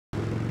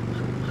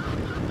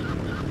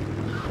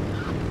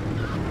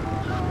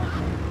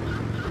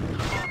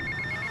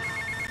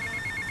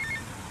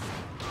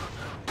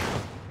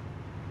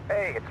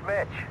Hey, it's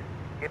Mitch.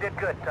 You did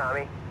good,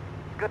 Tommy.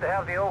 It's good to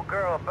have the old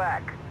girl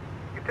back.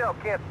 You tell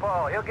Kent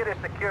Paul, he'll get his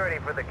security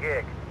for the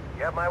gig.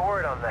 You have my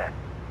word on that.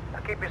 Now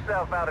keep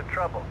yourself out of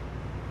trouble.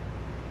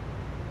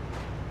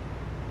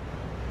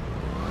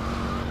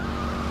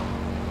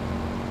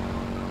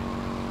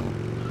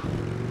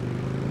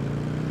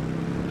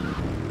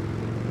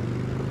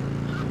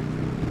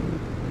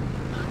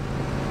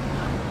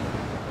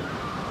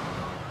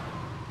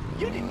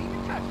 You didn't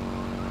even touch me.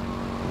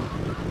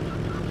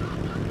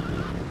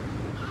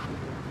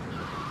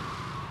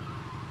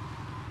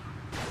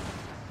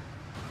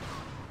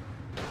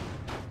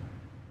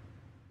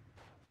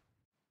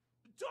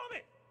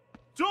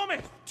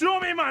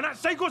 Tommy, man, that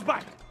psycho's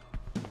back!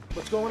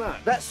 What's going on?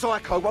 That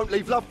psycho won't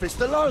leave Lovefist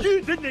alone!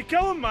 You didn't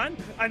kill him, man,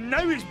 and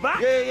now he's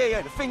back!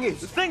 Yeah, the thing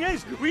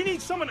is, we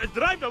need someone to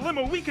drive the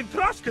limo we can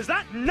trust, because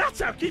that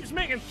nutter keeps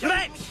making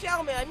threats!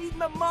 Shell me, I need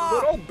my mom!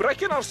 We're all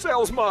breaking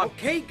ourselves, man!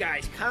 Okay,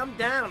 guys, calm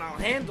down, I'll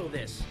handle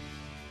this.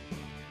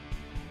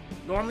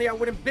 Normally I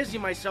wouldn't busy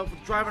myself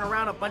with driving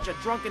around a bunch of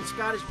drunken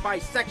Scottish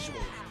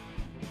bisexuals.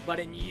 But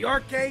in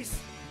your case,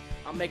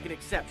 I'll make an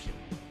exception.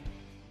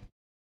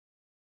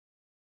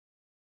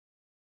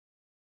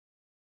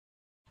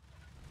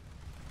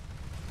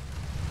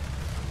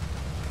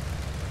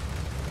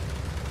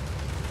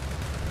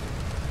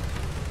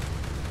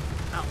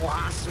 At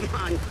last,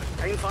 man.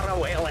 Time for a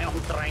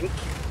well-earned drink.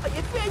 Are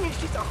you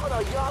finished just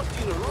 100 yards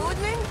to the road,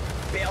 then?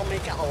 Better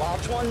make it a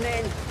large one,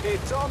 then. Hey,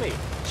 Tommy,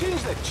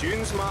 change the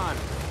tunes, man.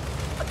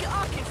 I get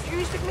all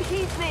confused with my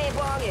head's name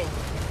banging.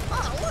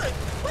 Ah, look!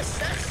 What's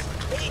this?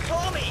 Hey,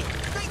 Tommy!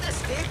 Take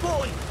this tape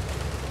on!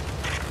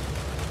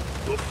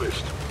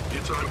 Lovefist,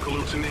 your time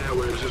polluting the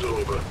airwaves is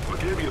over. I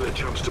gave you the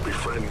chance to be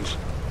friends.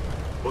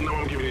 But now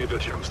I'm giving you the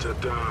chance to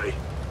die.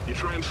 You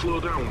try and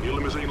slow down, your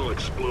limousine will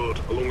explode,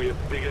 along with your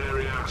big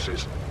hairy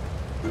asses.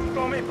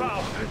 Tommy,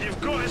 pal, you've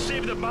got to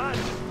save the band!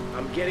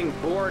 I'm getting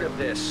bored of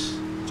this.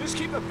 Just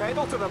keep the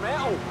pedal to the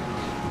metal.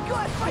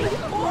 God, fight it!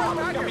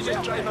 Can we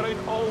just drive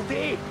around all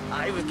day?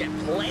 I would get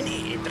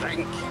plenty to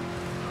drink.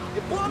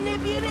 The bomb may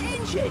be in the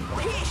engine.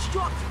 Hey,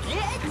 stop,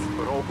 get it!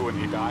 We're all going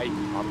to die.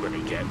 I'm going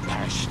to get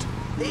pissed.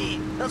 Hey,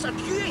 there's a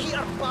queue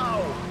here,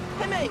 pal.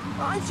 Hey, mate,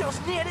 answer's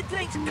near the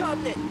drinks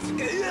cabinet.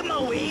 Get out of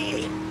my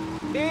way.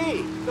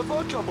 Hey, the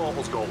vodka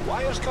bottle's got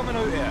wires coming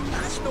out here.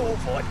 That's no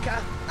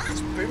vodka.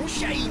 That's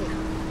moonshine.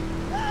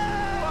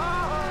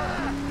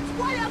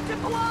 Wire to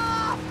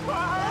blow!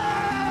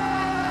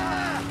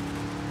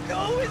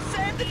 No, it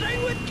said the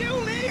thing would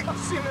kill me. I've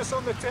seen this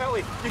on the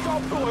telly. You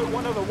can't pull out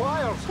one of the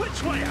wires.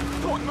 Which wire?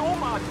 Don't know,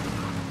 man.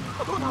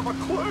 I don't have a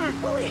clue.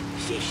 Willie,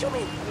 see, show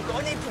me. I'm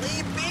gonna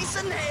play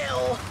bass in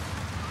hell.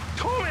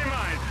 Tommy,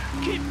 man,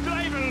 keep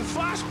driving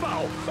fast,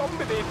 pal!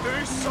 Somebody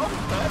do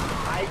something.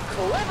 I'm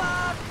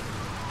clever.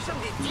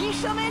 Somebody do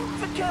something?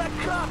 For kind of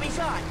crap is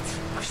that?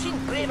 I've seen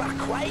braver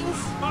quines.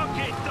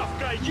 Okay, tough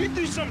guy, you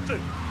do something!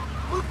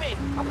 Look, mate,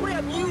 I play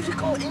a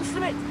musical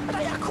instrument, and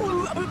I have a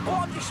clue about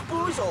bomb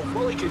disposal.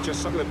 Well, he could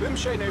just suck the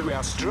boomshine out with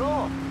a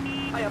straw.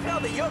 I have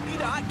heard that you're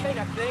good at that kind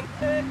of thing.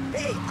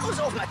 Hey, I was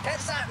off my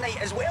tits that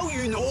night as well,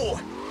 you know.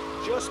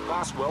 Just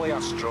pass Willie a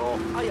straw.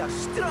 A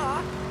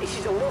straw? This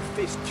is a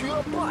Lovefist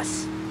tour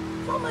bus.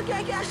 How am I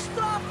gonna get a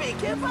straw fake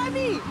here by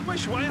me?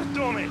 Which wire,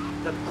 Tommy?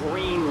 The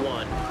green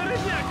one. There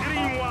isn't a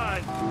green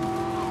one!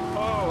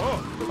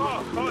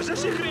 Oh, is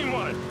this a green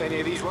one? Any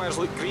of these wires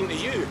look green to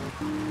you?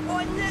 Oh,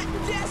 Nick,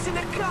 this in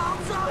the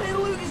cards, oh, it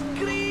looks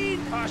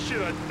green. I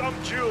should have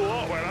dumped you a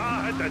lot when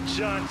I had the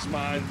chance,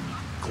 man.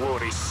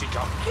 Glory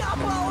seeker.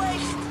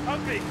 Capitalist!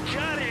 I've been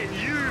carrying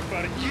you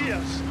for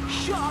years.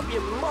 Shut up, you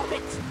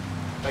muppet!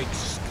 Big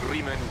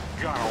screaming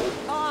girl.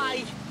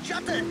 Aye,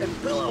 shut it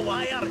and pull a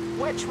wire.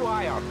 Which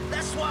wire?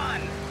 This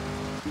one.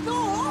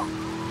 No!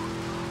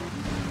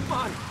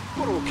 Man,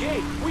 we're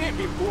okay. We ain't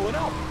been blowing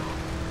up.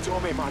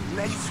 Tommy, man,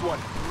 nice one.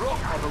 Rock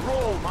and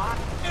roll, man.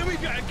 And we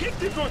got a gig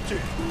to go to.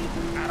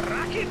 A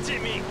racket to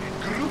make,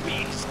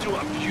 groupies to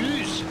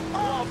abuse.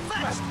 Oh,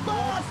 fist!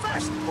 Oh,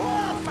 fist!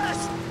 Oh,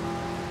 fist!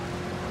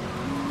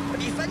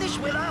 Have you finished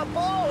with that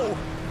ball?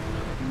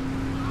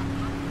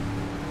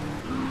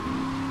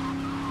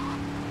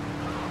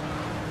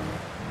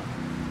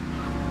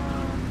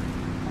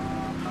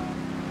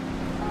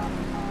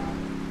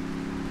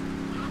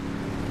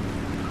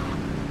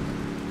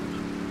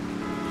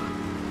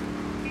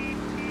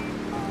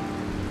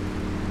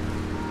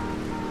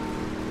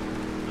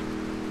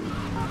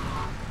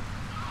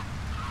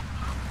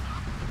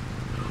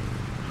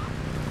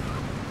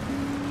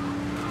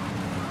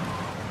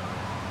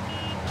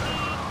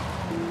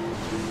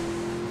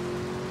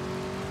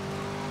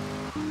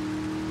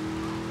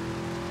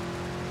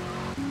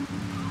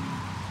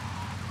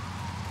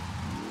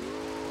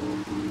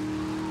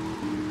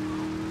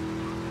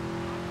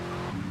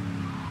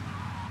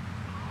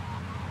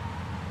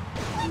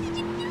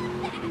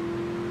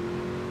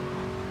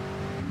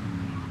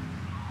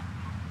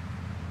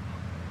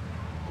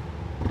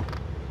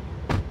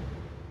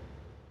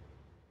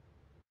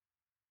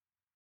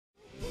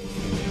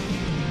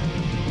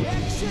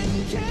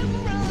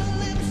 Camera,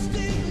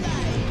 lipstick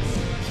lights,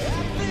 I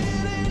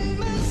fit in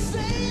my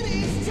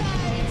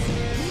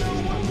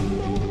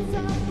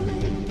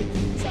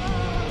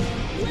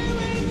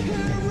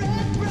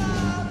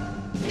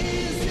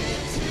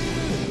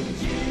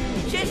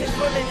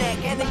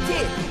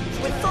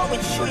thought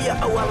we'd show you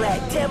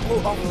our temple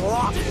of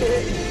rock.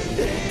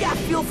 Get a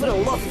feel for the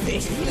love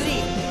fest, Fury.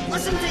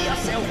 Listen to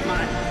yourself,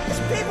 man. It's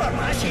paper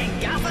mache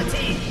gaffer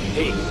tape.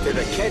 Hey, to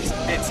the kids,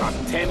 it's a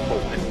temple,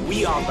 and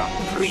we are the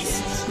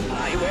priests.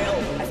 Aye,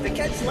 well, if the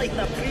kids like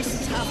their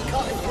priests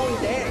half-cut and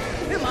blown dead,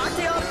 who am I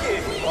to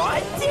argue?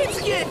 What?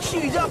 Dave's getting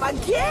chewed up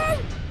again?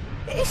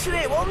 It's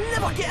right, we'll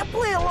never get to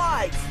play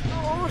live.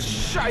 Oh,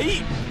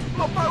 shite!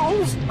 My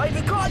bowels! Right,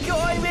 we can't get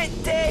on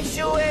with it,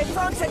 so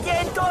thanks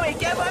again, Tommy.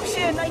 Give him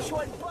a nice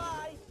one. Bye.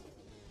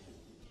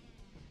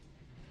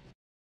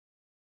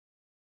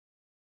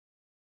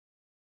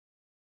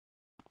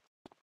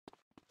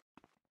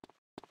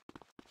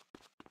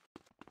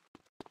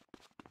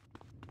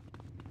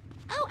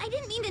 Oh, I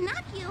didn't mean to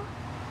knock you.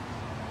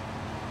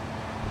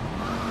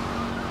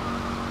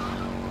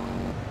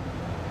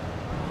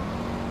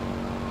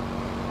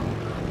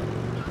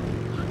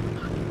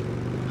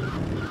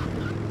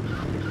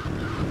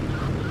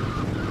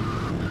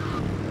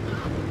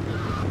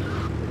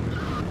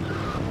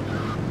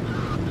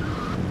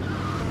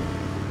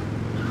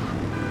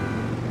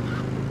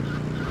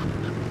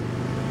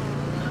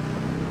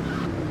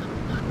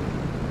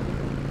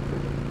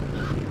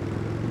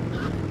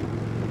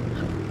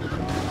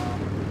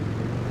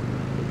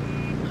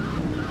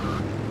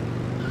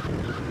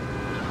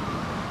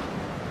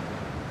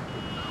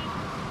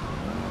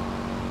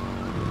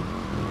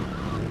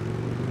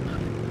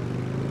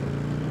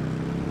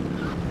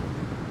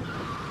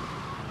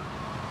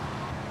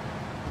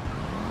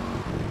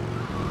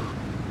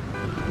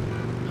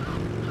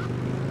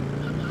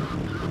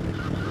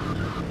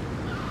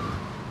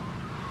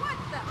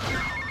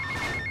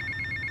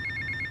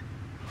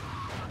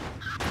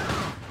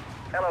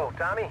 Hello,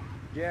 Tommy.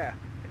 Yeah.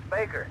 It's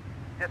Baker.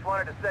 Just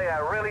wanted to say I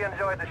really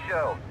enjoyed the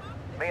show.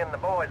 Me and the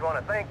boys want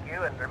to thank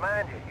you and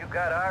remind you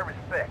got our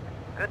respect.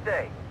 Good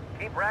day.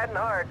 Keep riding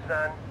hard,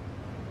 son.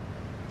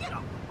 Get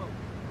up.